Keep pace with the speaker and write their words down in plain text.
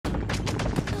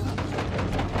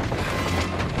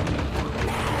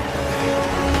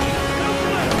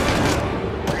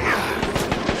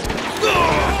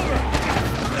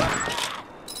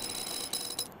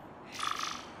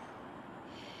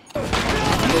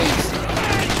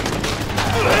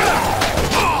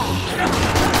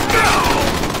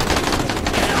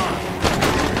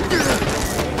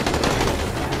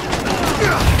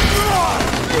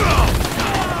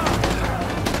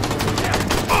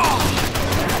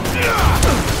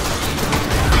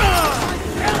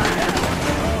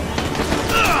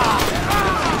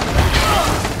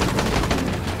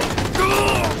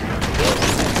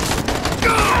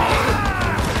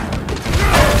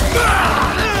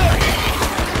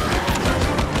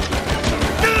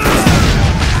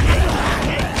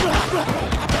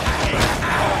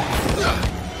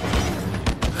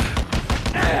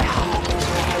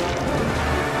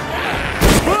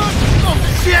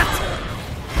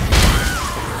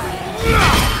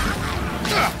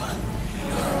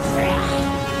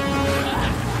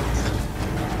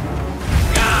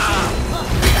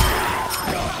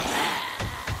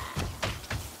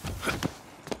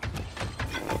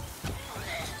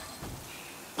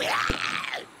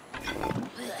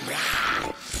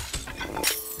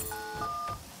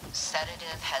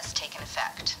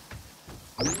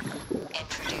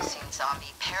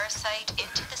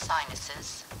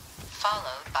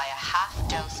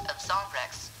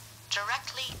fabrics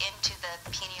directly into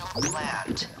the pineal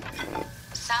gland.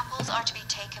 Samples are to be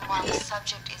taken while the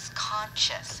subject is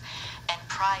conscious and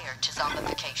prior to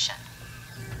zombification.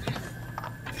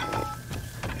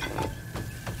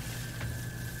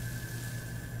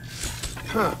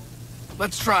 Huh.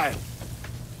 Let's try it.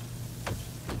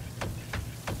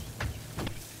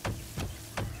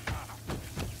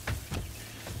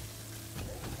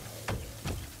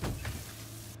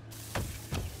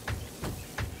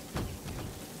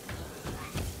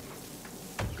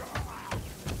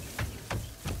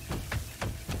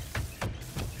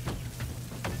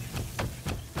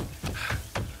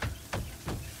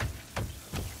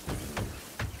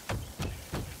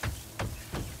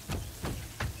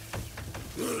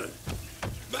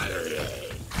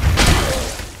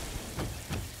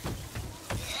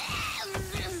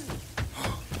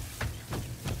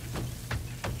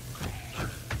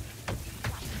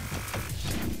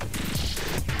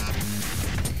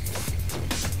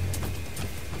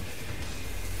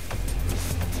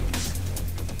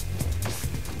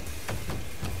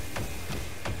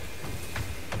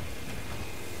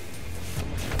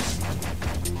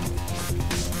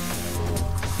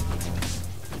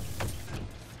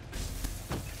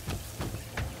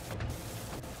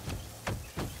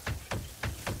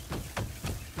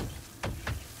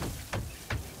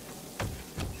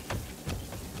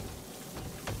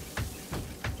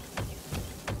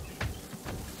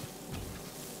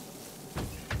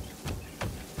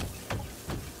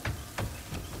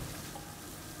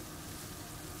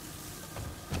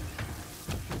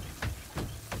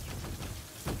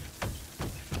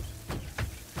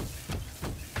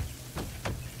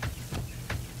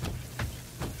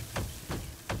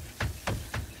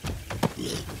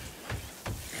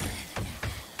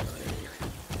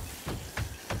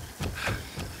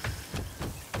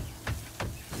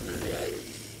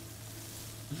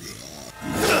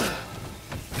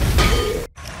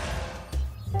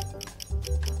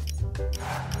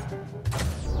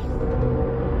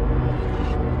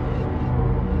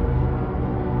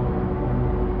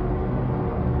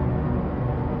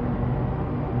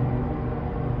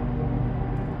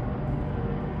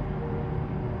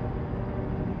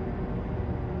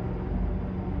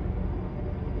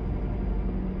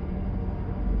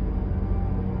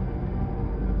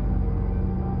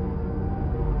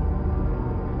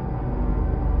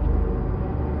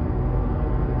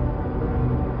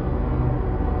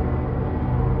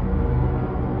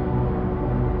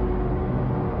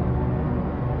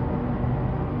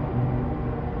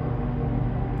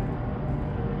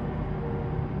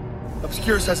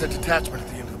 Obscure has a detachment at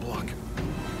the end of the block.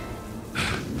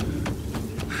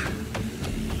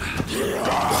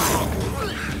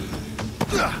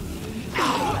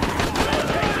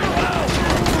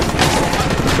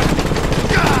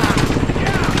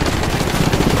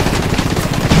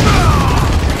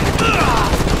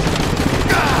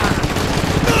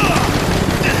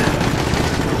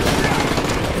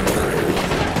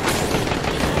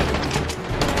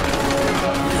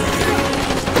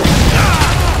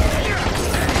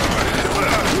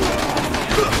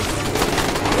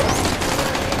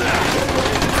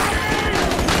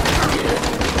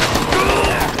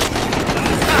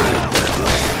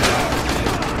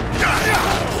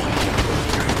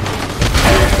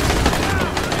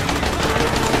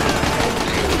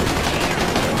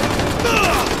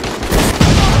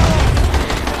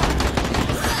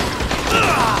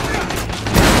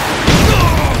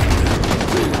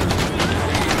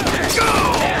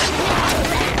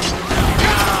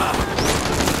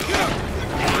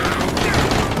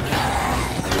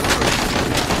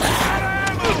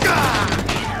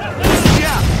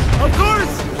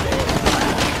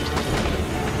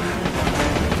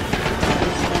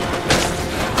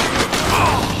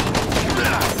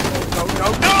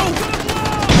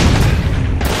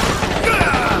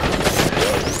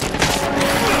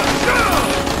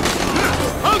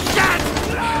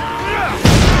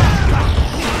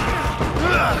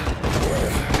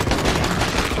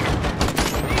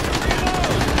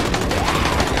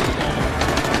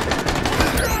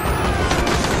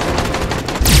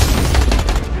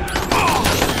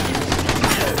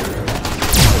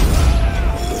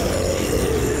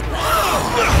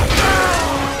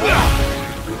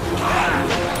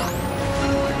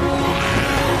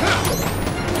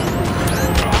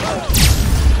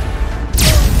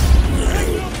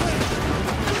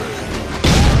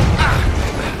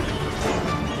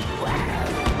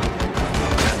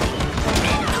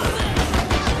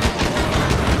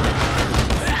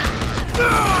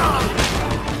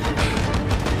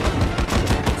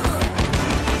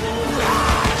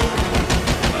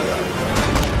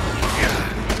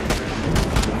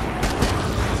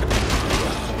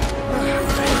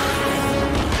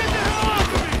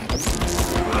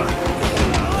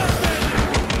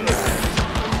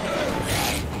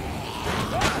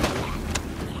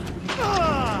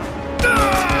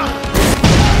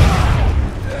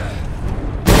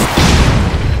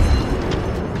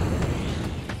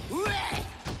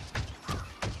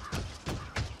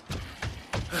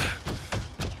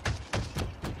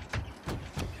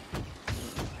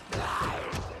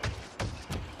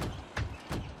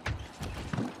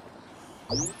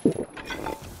 Gotta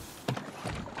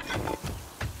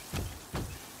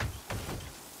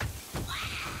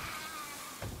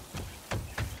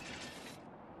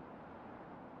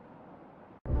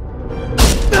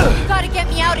get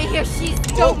me out of here, she's...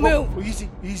 Don't move! Oh, easy,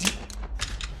 easy.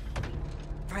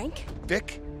 Frank?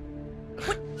 Vic?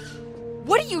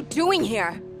 What are you doing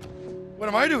here? What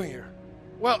am I doing here?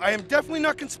 Well, I am definitely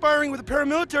not conspiring with a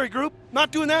paramilitary group.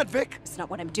 Not doing that, Vic. It's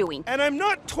not what I'm doing. And I'm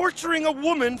not torturing a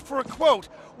woman for a quote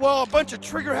while a bunch of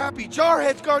trigger-happy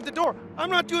jarheads guard the door.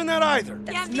 I'm not doing that either.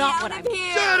 That's not what I'm doing.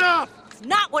 Shut up! It's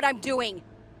not what I'm doing.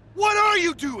 What are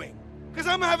you doing? Because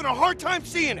I'm having a hard time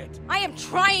seeing it. I am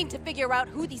trying to figure out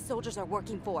who these soldiers are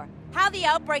working for, how the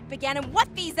outbreak began, and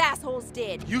what these assholes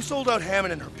did. You sold out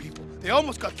Hammond and her people. They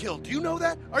almost got killed. Do you know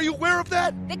that? Are you aware of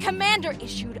that? The commander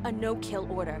issued a no-kill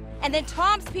order, and then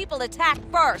Tom's people attacked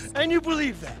first. And you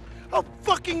believe that? How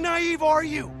fucking naive are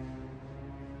you?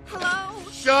 Hello?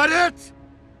 Shut it!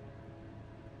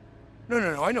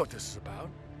 No, I know what this is about.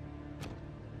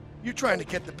 You're trying to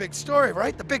get the big story,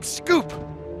 right? The big scoop.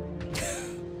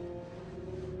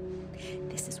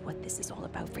 This is what this is all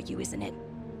about for you, isn't it?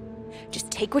 Just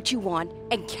take what you want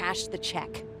and cash the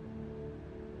check.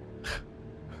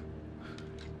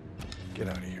 Get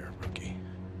out of here, rookie.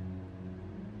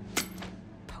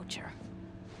 Poacher.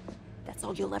 That's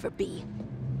all you'll ever be.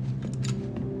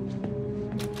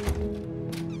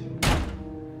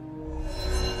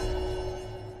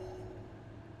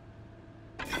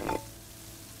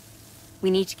 We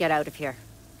need to get out of here.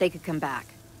 They could come back.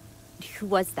 Who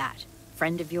was that?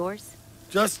 Friend of yours?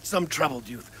 Just some troubled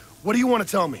youth. What do you want to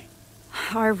tell me?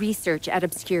 Our research at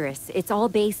Obscurus. It's all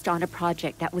based on a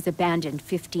project that was abandoned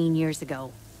 15 years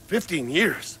ago. 15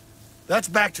 years? That's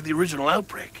back to the original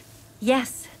outbreak.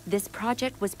 Yes, this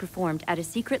project was performed at a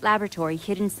secret laboratory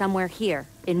hidden somewhere here,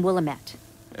 in Willamette.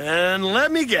 And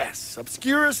let me guess,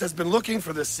 Obscurus has been looking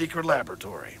for this secret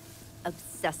laboratory.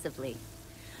 Obsessively.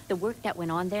 The work that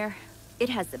went on there, it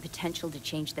has the potential to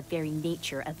change the very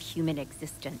nature of human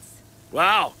existence.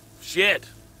 Wow, shit.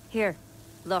 Here,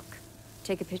 look.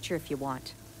 Take a picture if you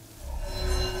want.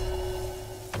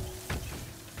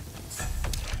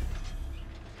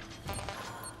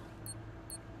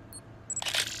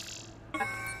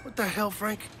 What the hell,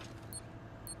 Frank?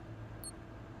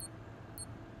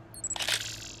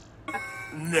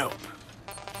 Nope.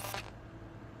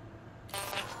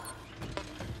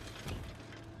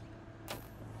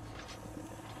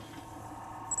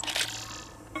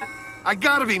 I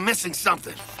gotta be missing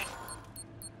something.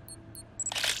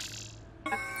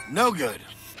 No good.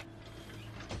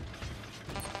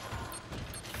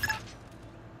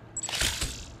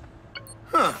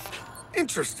 Huh.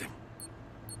 Interesting.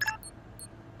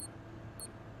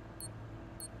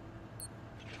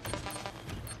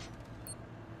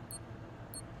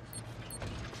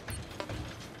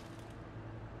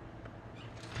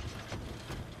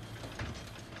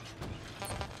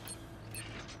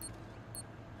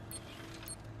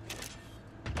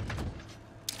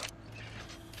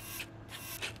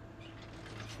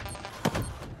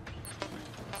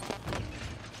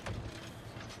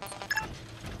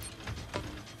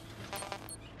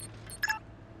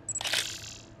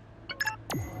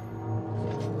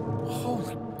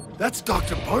 That's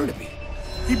Dr. Barnaby.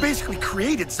 He basically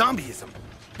created zombieism.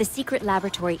 The secret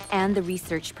laboratory and the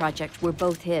research project were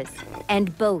both his,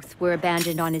 and both were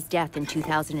abandoned on his death in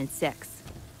 2006.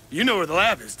 You know where the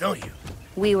lab is, don't you?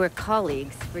 We were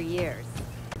colleagues for years.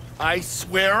 I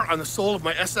swear on the soul of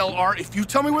my SLR, if you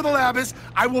tell me where the lab is,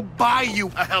 I will buy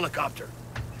you a helicopter.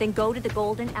 Then go to the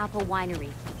Golden Apple Winery.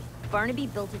 Barnaby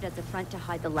built it as a front to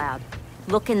hide the lab.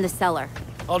 Look in the cellar.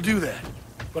 I'll do that.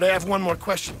 But I have one more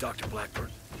question, Dr.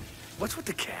 Blackburn. What's with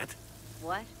the cat?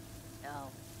 What? Oh,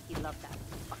 he loved that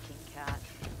fucking cat.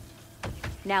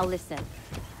 Now listen.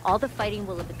 All the fighting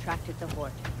will have attracted the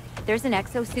Horde. There's an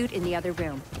exosuit in the other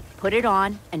room. Put it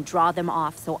on and draw them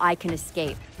off so I can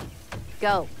escape.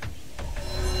 Go.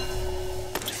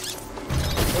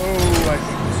 Oh, I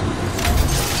think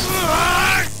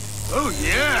this... Oh,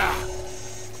 yeah!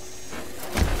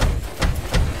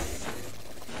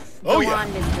 Oh, Go yeah. on,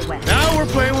 Mr. West. Now we're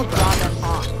playing with Draw them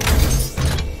off.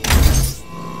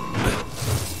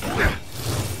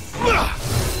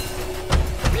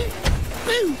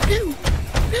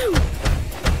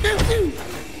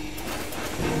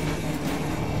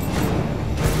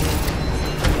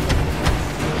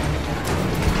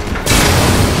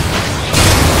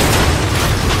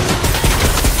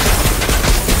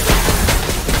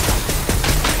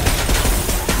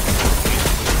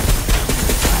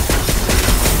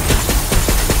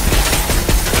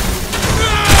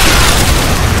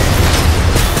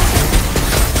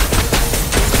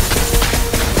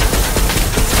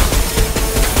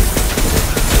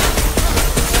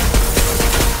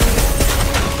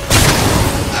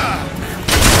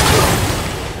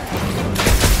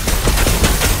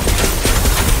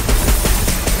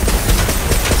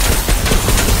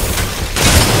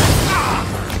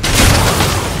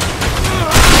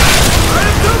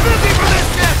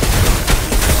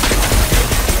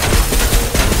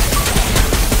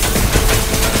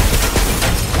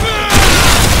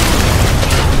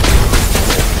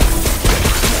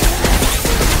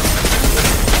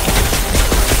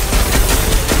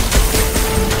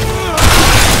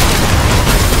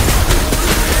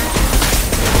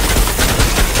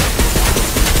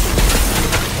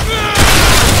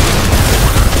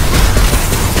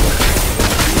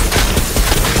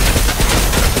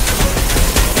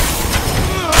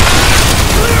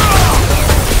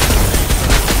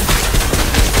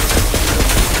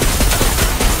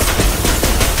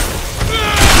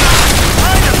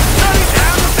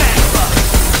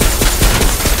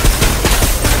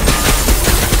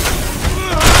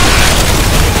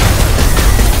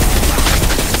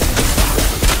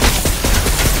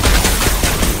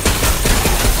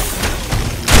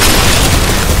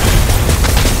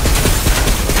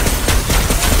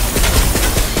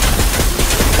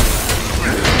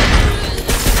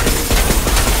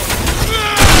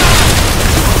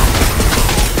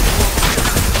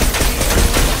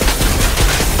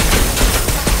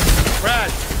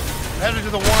 Headed to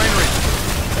the winery.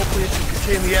 Hopefully it should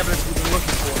contain the evidence we've been looking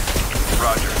for.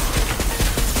 Roger.